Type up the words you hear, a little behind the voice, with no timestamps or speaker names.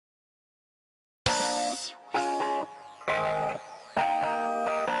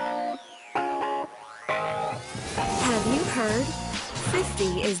Heard?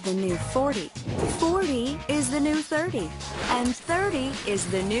 50 is the new 40. 40 is the new 30. And 30 is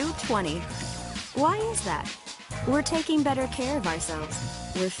the new 20. Why is that? We're taking better care of ourselves.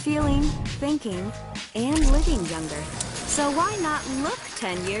 We're feeling, thinking, and living younger. So why not look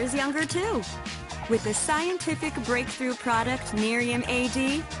 10 years younger too? With the scientific breakthrough product Nerium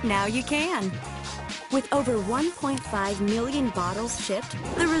AD, now you can. With over 1.5 million bottles shipped,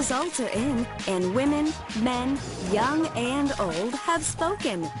 the results are in, and women, men, young and old have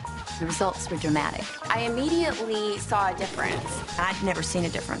spoken. The results were dramatic. I immediately saw a difference. I'd never seen a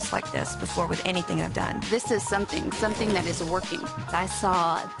difference like this before with anything I've done. This is something that is working. I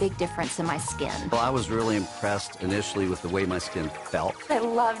saw a big difference in my skin. Well, I was really impressed initially with the way my skin felt. I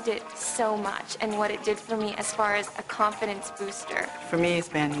loved it so much and what it did for me as far as a confidence booster. For me, it's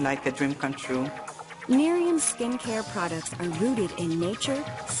been like a dream come true. Nerium skincare products are rooted in nature,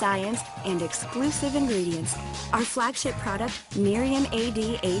 science, and exclusive ingredients. Our flagship product, Nerium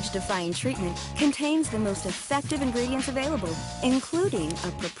AD Age-Defying Treatment, contains the most effective ingredients available, including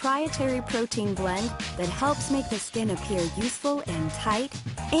a proprietary protein blend that helps make the skin appear youthful and tight,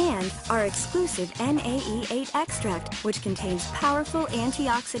 and our exclusive NAE8 extract, which contains powerful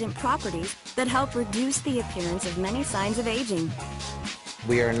antioxidant properties that help reduce the appearance of many signs of aging.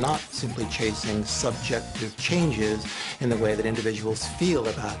 We are not simply chasing subjective changes in the way that individuals feel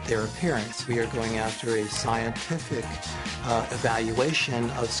about their appearance. We are going after a scientific evaluation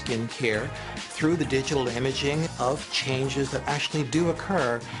of skin care through the digital imaging of changes that actually do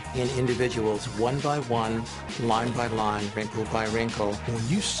occur in individuals one by one, line by line, wrinkle by wrinkle. When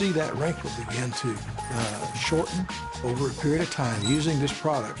you see that wrinkle begin to shorten over a period of time using this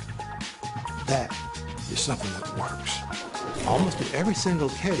product, that is something that works. Almost in every single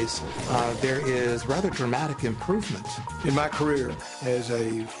case, there is rather dramatic improvement. In my career as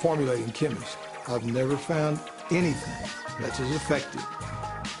a formulating chemist, I've never found anything that's as effective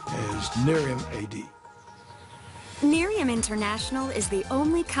as Nerium AD. Nerium International is the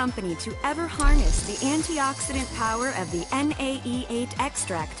only company to ever harness the antioxidant power of the NAE8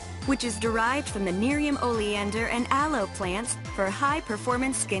 extract, which is derived from the Nerium oleander and aloe plants for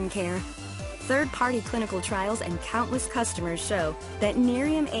high-performance skincare. Third-party clinical trials and countless customers show that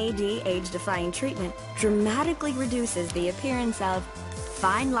Nerium AD Age-Defying Treatment dramatically reduces the appearance of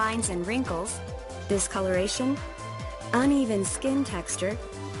fine lines and wrinkles, discoloration, uneven skin texture,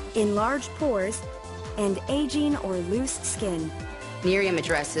 enlarged pores, and aging or loose skin. Nerium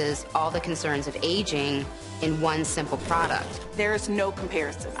addresses all the concerns of aging in one simple product. There's no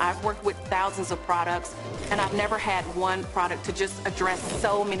comparison. I've worked with thousands of products, and I've never had one product to just address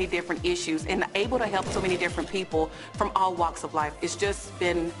so many different issues and able to help so many different people from all walks of life. It's just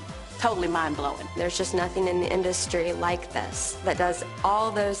been totally mind-blowing. There's just nothing in the industry like this that does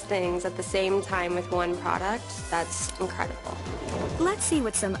all those things at the same time with one product. That's incredible. Let's see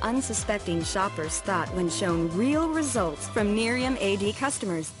what some unsuspecting shoppers thought when shown real results from Nerium AD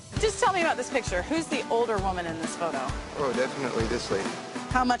customers. Just tell me about this picture. Who's the older woman in this photo? Oh, definitely this lady.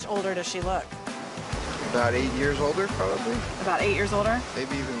 How much older does she look? About 8 years older, probably. About 8 years older?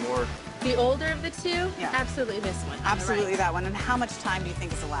 Maybe even more. The older of the two? Yeah. Absolutely this one. Absolutely that one. And how much time do you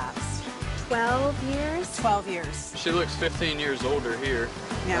think has elapsed? 12 years? 12 years. She looks 15 years older here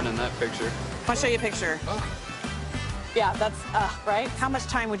than in that picture. I'll show you a picture. Oh. Yeah, that's, right? How much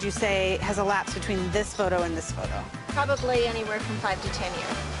time would you say has elapsed between this photo and this photo? Probably anywhere from 5 to 10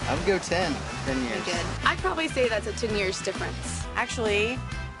 years. I would go 10 years. Good. I'd probably say that's a 10 years difference. Actually,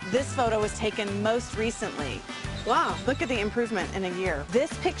 this photo was taken most recently. Wow. Look at the improvement in a year.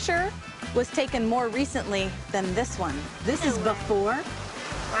 This picture was taken more recently than this one. This is before.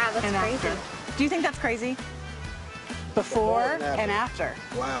 Wow, that's and crazy. After. Do you think that's crazy? Before and after.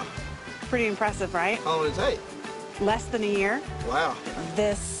 Wow. Pretty impressive, right? How long did it take? Less than a year. Wow.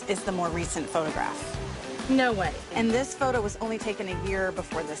 This is the more recent photograph. No way. And this photo was only taken a year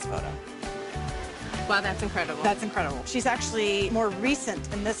before this photo. Wow, that's incredible. That's incredible. She's actually more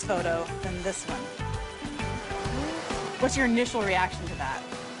recent in this photo than this one. What's your initial reaction to that?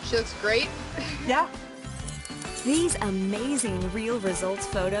 She looks great. Yeah. These amazing real results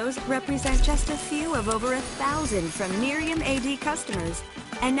photos represent just a few of over 1,000 from Nerium AD customers.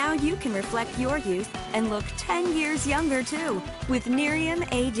 And now you can reflect your youth and look 10 years younger too with Nerium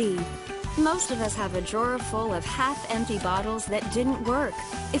AD. Most of us have a drawer full of half-empty bottles that didn't work.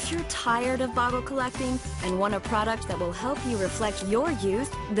 If you're tired of bottle collecting and want a product that will help you reflect your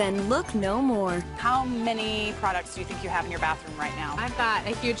youth, then look no more. How many products do you think you have in your bathroom right now? I've got a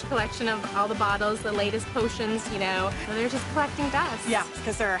huge collection of all the bottles, the latest potions, you know. They're just collecting dust. Yeah,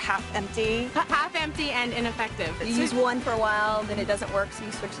 because they're half empty. Half empty and ineffective. You use one for a while, then it doesn't work, so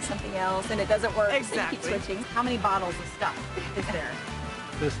you switch to something else, and it doesn't work, Exactly. so you keep switching. How many bottles of stuff is there?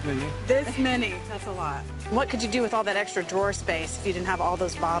 This many. This many. That's a lot. What could you do with all that extra drawer space if you didn't have all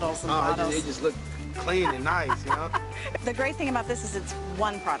those bottles and bottles? It just looked clean and nice, you know? The great thing about this is it's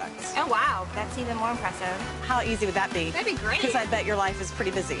one product. Oh, wow. That's even more impressive. How easy would that be? That'd be great. Because I bet your life is pretty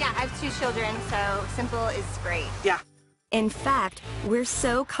busy. Yeah, I have 2 children, so simple is great. Yeah. In fact, we're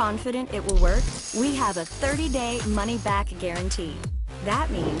so confident it will work, we have a 30-day money-back guarantee. That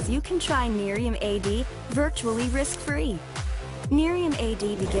means you can try Nerium AD virtually risk-free. Nerium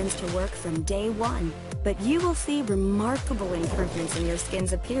AD begins to work from day 1, but you will see remarkable improvements in your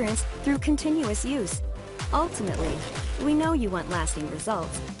skin's appearance through continuous use. Ultimately, we know you want lasting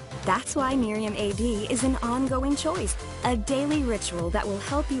results. That's why Nerium AD is an ongoing choice, a daily ritual that will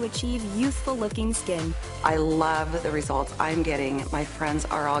help you achieve youthful-looking skin. I love the results I'm getting. My friends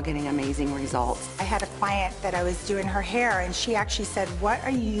are all getting amazing results. I had a client that I was doing her hair, and she actually said, "What are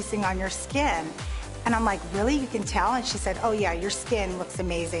you using on your skin?" And I'm like, "Really? You can tell?" And she said, "Oh yeah, your skin looks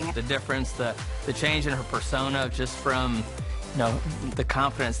amazing." The difference, the change in her persona just from, you know, the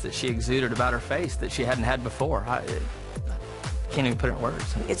confidence that she exuded about her face that she hadn't had before. I can't even put it in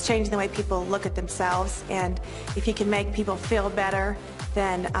words. It's changing the way people look at themselves, and if you can make people feel better,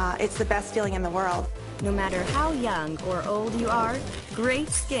 then it's the best feeling in the world. No matter how young or old you are, great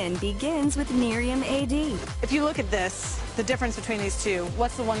skin begins with Nerium AD. If you look at this, the difference between these two,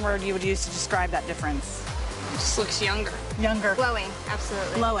 what's the one word you would use to describe that difference? It just looks younger. Younger. Glowing,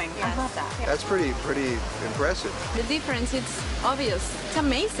 absolutely. Glowing. Yes. I love that. That's pretty impressive. The difference, it's obvious. It's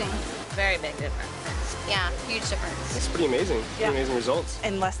amazing. Very big difference. Yeah, huge difference. It's pretty amazing. Pretty amazing results.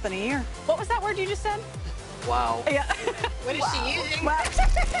 In less than a year. What was that word you just said? Wow. Yeah. What is she using?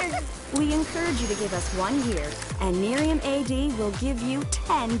 We encourage you to give us 1 year, and Nerium AD will give you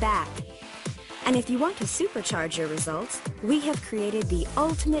 10 back. And if you want to supercharge your results, we have created the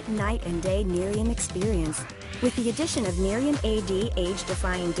ultimate night and day Nerium experience. With the addition of Nerium AD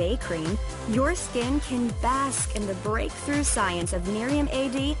Age-Defying Day Cream, your skin can bask in the breakthrough science of Nerium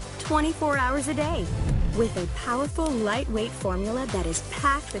AD 24 hours a day. With a powerful, lightweight formula that is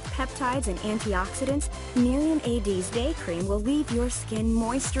packed with peptides and antioxidants, Nerium AD's Day Cream will leave your skin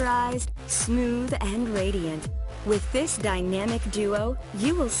moisturized, smooth, and radiant. With this dynamic duo,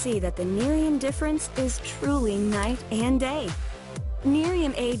 you will see that the Nerium difference is truly night and day.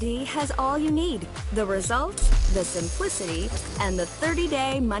 Nerium AD has all you need: the results, the simplicity, and the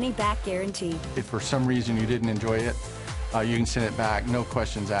 30-day money-back guarantee. If for some reason you didn't enjoy it, you can send it back, no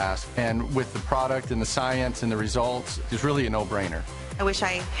questions asked. And with the product and the science and the results, it's really a no-brainer. I wish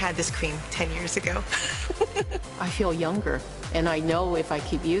I had this cream 10 years ago. I feel younger, and I know if I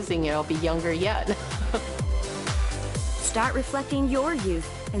keep using it, I'll be younger yet. Start reflecting your youth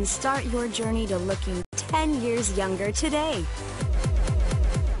and start your journey to looking 10 years younger today.